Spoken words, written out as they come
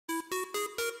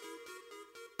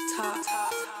Listen,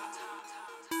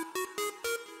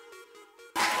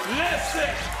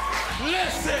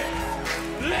 listen,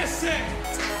 listen,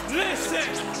 listen,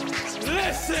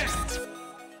 listen.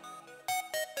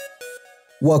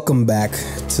 Welcome back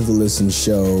to the Listen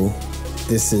Show.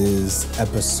 This is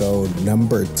episode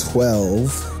number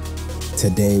 12.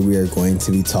 Today we are going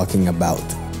to be talking about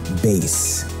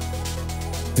bass.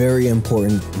 Very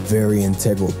important, very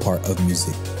integral part of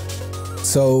music.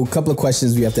 So a couple of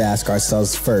questions we have to ask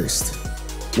ourselves first.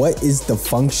 What is the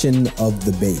function of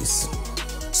the bass?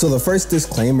 So the first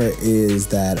disclaimer is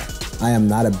that I am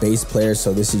not a bass player,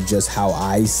 so this is just how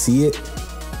I see it.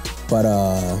 But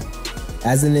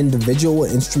as an individual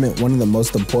instrument, one of the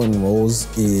most important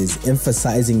roles is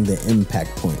emphasizing the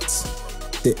impact points.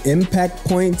 The impact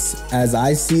points, as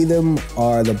I see them,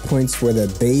 are the points where the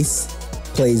bass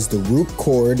plays the root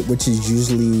chord, which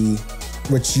usually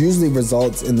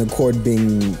results in the chord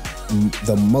being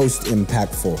the most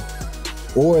impactful,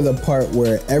 or the part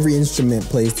where every instrument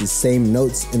plays the same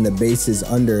notes and the bass is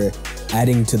under,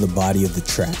 adding to the body of the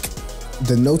track.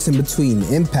 The notes in between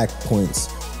impact points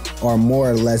are more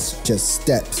or less just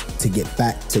steps to get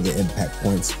back to the impact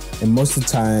points, and most of the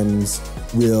times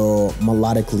we'll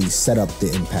melodically set up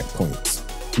the impact points.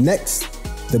 Next,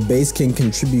 the bass can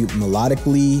contribute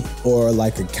melodically or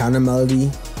like a counter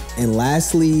melody, and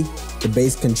lastly, the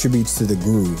bass contributes to the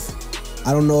groove.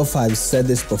 I don't know if I've said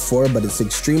this before, but it's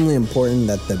extremely important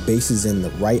that the bass is in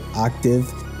the right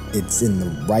octave, it's in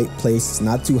the right place, it's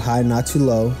not too high, not too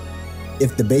low.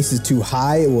 If the bass is too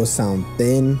high, it will sound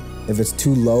thin. If it's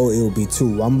too low, it will be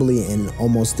too rumbly and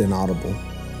almost inaudible.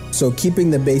 So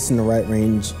keeping the bass in the right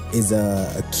range is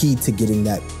a key to getting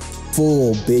that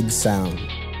full big sound,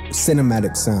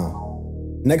 cinematic sound.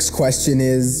 Next question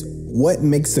is, what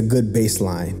makes a good bass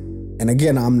line? And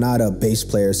again, I'm not a bass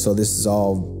player, so this is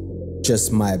all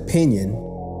just my opinion.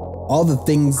 All the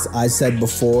things I said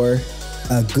before,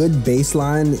 a good bass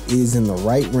line is in the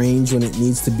right range when it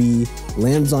needs to be,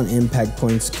 lands on impact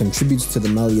points, contributes to the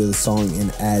melody of the song,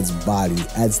 and adds body,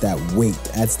 adds that weight,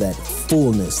 adds that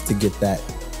fullness to get that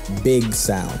big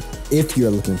sound, if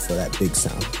you're looking for that big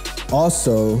sound.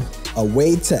 Also, a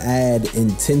way to add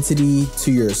intensity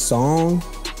to your song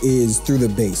is through the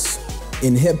bass.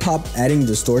 In hip hop, adding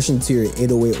distortion to your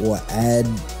 808 will add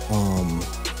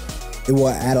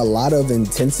a lot of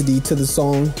intensity to the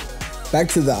song. Back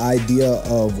to the idea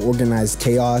of organized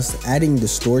chaos, adding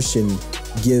distortion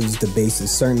gives the bass a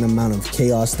certain amount of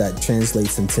chaos that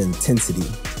translates into intensity.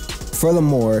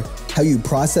 Furthermore, how you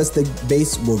process the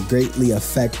bass will greatly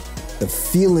affect the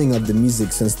feeling of the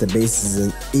music, since the bass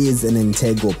is an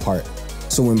integral part.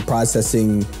 So when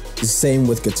processing, the same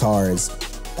with guitars.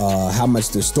 How much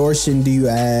distortion do you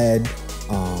add?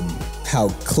 How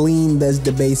clean does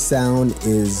the bass sound?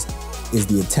 Is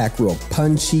the attack real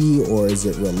punchy, or is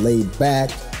it real laid back?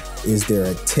 Is there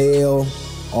a tail?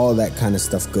 All that kind of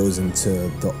stuff goes into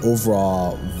the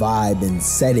overall vibe and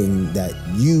setting that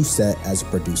you set as a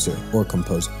producer or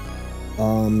composer.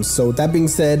 So with that being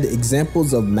said,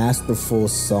 examples of masterful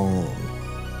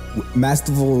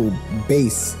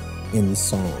bass in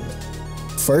song.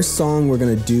 First song we're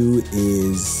gonna do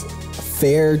is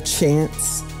Fair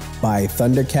Chance by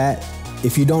Thundercat.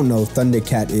 If you don't know,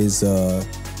 Thundercat is a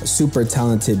super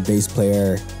talented bass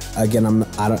player. Again,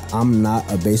 I'm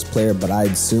not a bass player, but I'd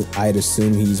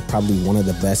assume he's probably one of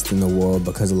the best in the world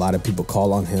because a lot of people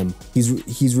call on him.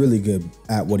 He's really good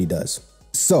at what he does.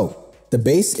 So the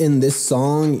bass in this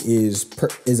song is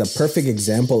a perfect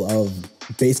example of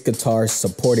bass guitar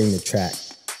supporting the track.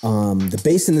 The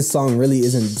bass in this song really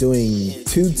isn't doing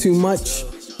too much.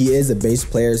 He is a bass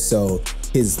player, so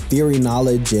his theory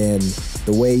knowledge and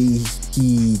the way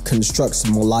he constructs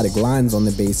melodic lines on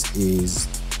the bass is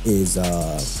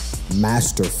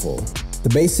masterful. The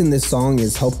bass in this song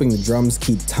is helping the drums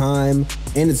keep time,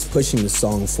 and it's pushing the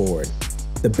song forward.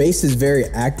 The bass is very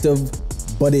active,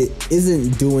 but it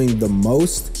isn't doing the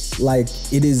most. Like,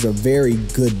 it is a very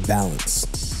good balance.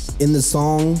 In the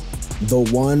song, the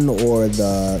one or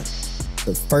the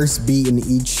first beat in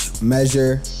each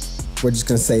measure, we're just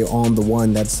gonna say on the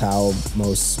one, that's how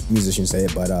most musicians say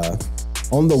it, but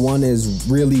on the one is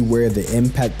really where the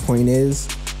impact point is.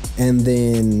 And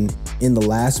then in the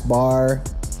last bar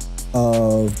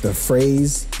of the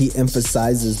phrase, he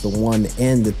emphasizes the 1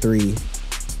 and the 3.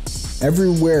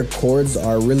 Everywhere chords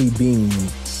are really being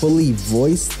fully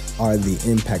voiced are the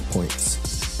impact points.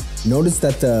 Notice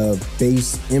that the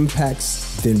bass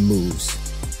impacts, then moves.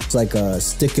 It's like a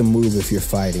stick and move if you're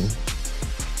fighting.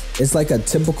 It's like a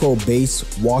typical bass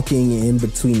walking in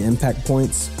between impact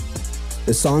points.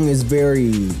 The song is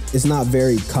not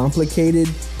very complicated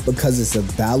because it's a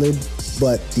ballad,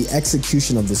 but the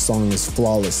execution of the song is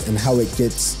flawless, and how it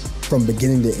gets from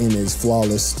beginning to end is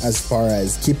flawless as far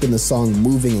as keeping the song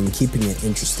moving and keeping it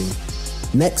interesting.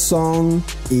 Next song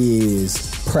is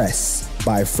Press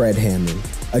by Fred Hammond.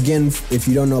 Again, if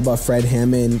you don't know about Fred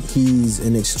Hammond, he's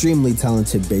an extremely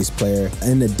talented bass player.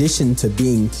 In addition to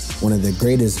being one of the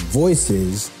greatest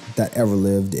voices that ever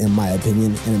lived, in my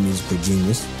opinion, and a musical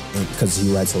genius, because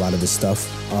he writes a lot of his stuff.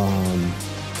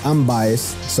 I'm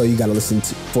biased, so you gotta listen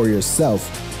for yourself.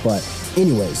 But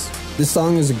anyways, this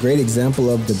song is a great example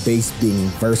of the bass being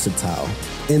versatile.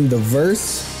 In the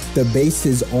verse, the bass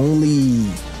is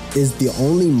the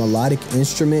only melodic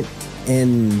instrument,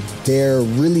 and there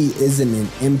really isn't an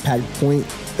impact point.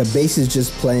 The bass is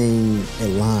just playing a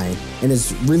line, and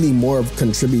it's really more of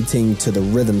contributing to the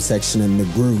rhythm section and the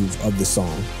groove of the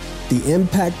song. The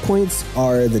impact points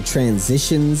are the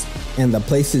transitions and the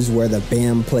places where the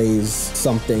band plays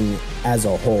something as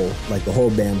a whole. Like the whole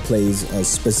band plays a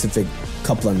specific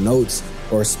couple of notes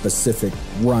or a specific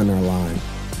run or line.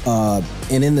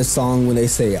 And in the song, when they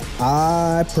say,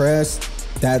 I press,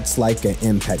 that's like an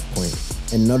impact point.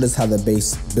 And notice how the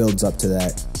bass builds up to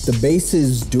that. The bass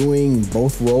is doing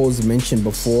both roles mentioned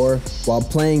before. While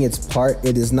playing its part,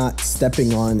 it is not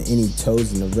stepping on any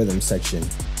toes in the rhythm section.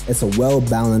 It's a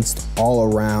well-balanced,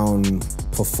 all-around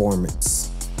performance.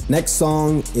 Next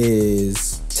song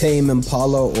is Tame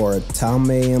Impala, or Tame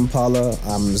Impala.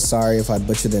 I'm sorry if I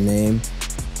butchered the name.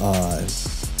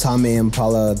 Tame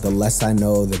Impala, the less I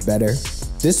know, the better.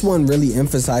 This one really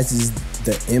emphasizes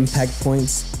the impact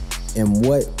points and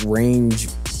what range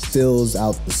fills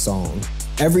out the song.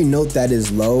 Every note that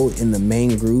is low in the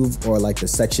main groove, or like the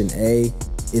section A,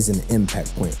 is an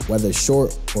impact point, whether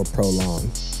short or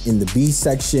prolonged. In the B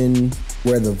section,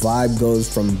 where the vibe goes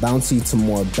from bouncy to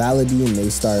more ballady and they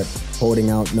start holding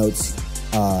out notes,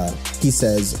 he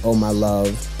says, oh my love,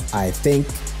 I think.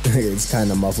 It's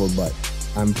kind of muffled, but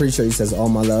I'm pretty sure he says, oh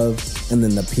my love, and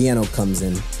then the piano comes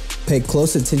in. Pay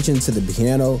close attention to the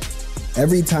piano.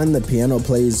 Every time the piano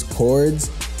plays chords,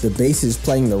 the bass is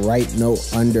playing the right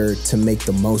note under to make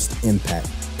the most impact.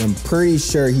 I'm pretty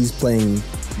sure he's playing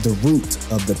the root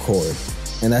of the chord.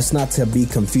 And that's not to be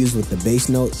confused with the bass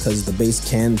note, because the bass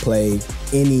can play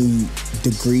any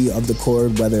degree of the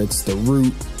chord, whether it's the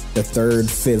root, the 3rd,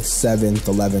 5th, 7th,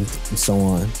 11th, and so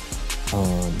on.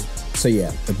 So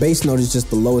yeah, the bass note is just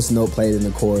the lowest note played in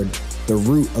the chord. The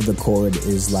root of the chord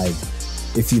is like,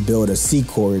 if you build a C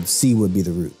chord, C would be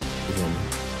the root.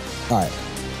 All right,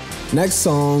 next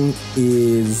song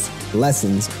is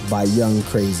Lessons by Young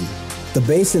Crazy. The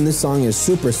bass in this song is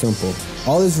super simple.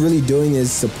 All it's really doing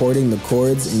is supporting the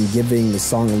chords and giving the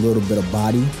song a little bit of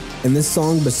body. In this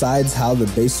song, besides how the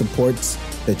bass supports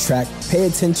the track, pay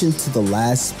attention to the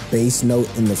last bass note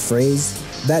in the phrase.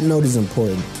 That note is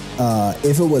important.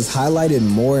 If it was highlighted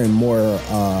more and more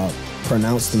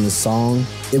pronounced in the song,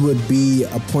 it would be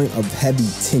a point of heavy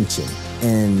tension.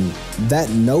 And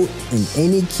that note in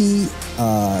any key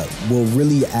will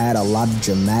really add a lot of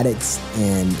dramatics,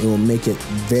 and it will make it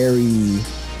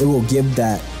it will give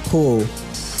that pull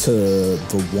to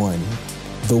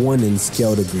the one in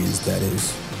scale degrees, that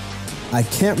is. I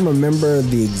can't remember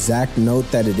the exact note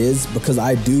that it is, because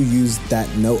I do use that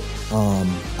note.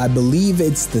 I believe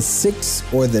it's the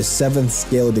 6th or the 7th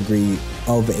scale degree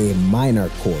of a minor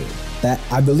chord.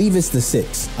 I believe it's the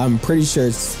 6th. I'm pretty sure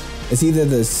it's either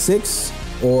the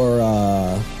 6th or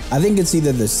I think it's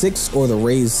either the 6th or the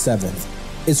raised 7th.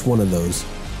 It's one of those.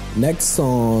 Next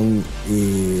song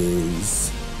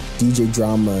is DJ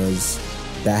Drama's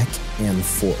Back and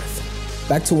Forth.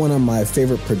 Back to one of my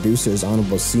favorite producers,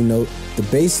 Honorable C Note. The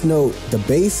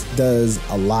bass does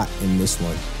a lot in this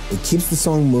one. It keeps the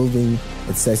song moving,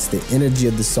 it sets the energy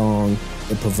of the song,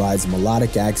 it provides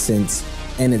melodic accents,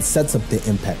 and it sets up the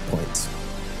impact points.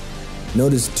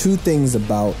 Notice two things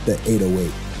about the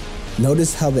 808.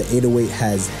 Notice how the 808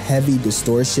 has heavy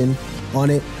distortion on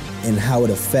it and how it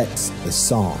affects the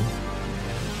song.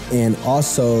 And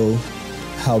also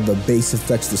how the bass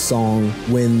affects the song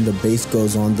when the bass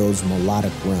goes on those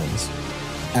melodic runs.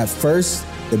 At first,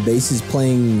 the bass is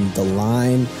playing the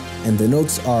line and the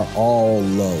notes are all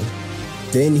low.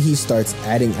 Then he starts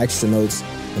adding extra notes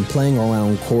and playing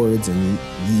around chords and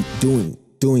doing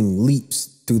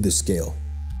leaps through the scale.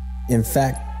 In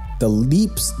fact, the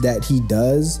leaps that he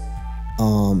does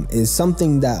is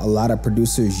something that a lot of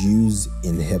producers use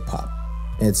in hip hop.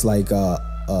 It's like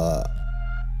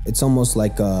it's almost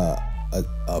like a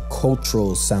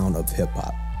cultural sound of hip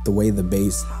hop. The way the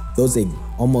bass, those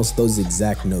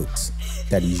exact notes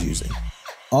that he's using.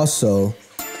 Also,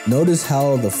 notice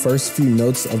how the first few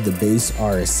notes of the bass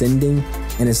are ascending,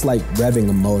 and it's like revving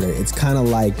a motor. It's kind of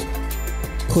like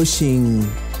pushing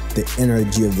the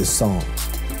energy of the song.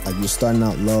 Like you're starting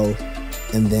out low,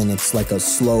 and then it's like a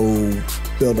slow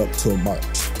build up to a march.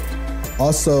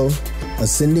 Also,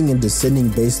 ascending and descending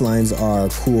bass lines are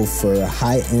cool for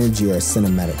high energy or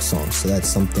cinematic songs. So that's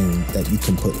something that you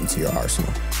can put into your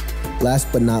arsenal.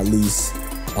 Last but not least,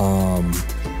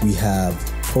 we have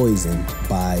Poison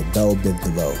by Bel Biv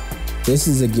Devoe. This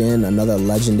is again another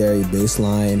legendary bass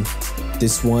line.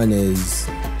 This one is,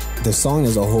 the song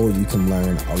as a whole you can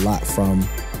learn a lot from.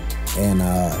 And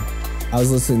I was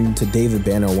listening to David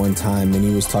Banner one time, and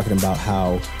he was talking about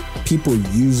how people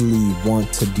usually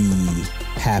want to be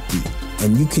happy.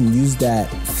 And you can use that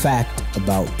fact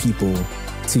about people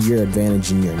to your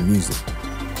advantage in your music.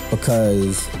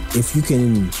 Because if you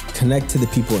can connect to the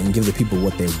people and give the people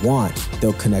what they want,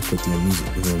 they'll connect with your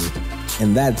music.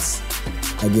 And that's,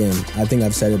 again, I think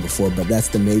I've said it before, but that's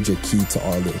the major key to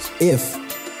all this. If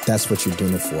that's what you're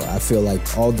doing it for. I feel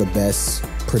like all the best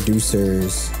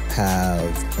producers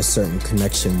have a certain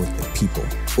connection with the people,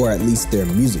 or at least their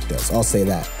music does. I'll say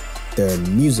that. Their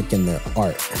music and their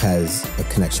art has a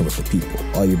connection with the people.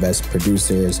 All your best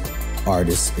producers,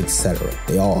 artists, etc.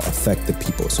 They all affect the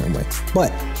people a certain way.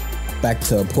 But back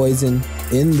to Poison.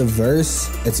 In the verse,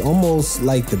 it's almost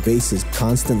like the bass is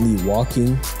constantly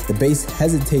walking. The bass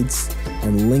hesitates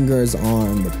and lingers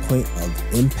on the point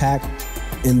of impact.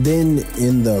 And then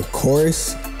in the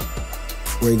chorus,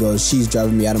 where he goes, "She's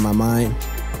driving me out of my mind,"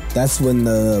 that's when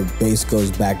the bass goes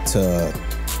back to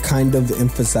kind of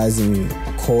emphasizing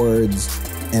chords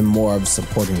and more of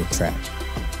supporting the track.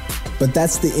 But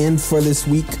that's the end for this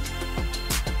week.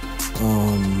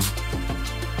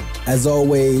 As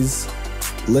always,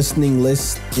 listening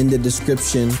list in the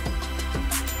description,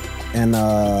 and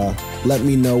let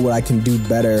me know what I can do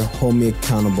better, hold me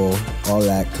accountable, all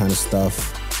that kind of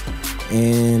stuff.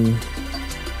 And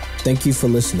thank you for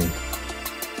listening.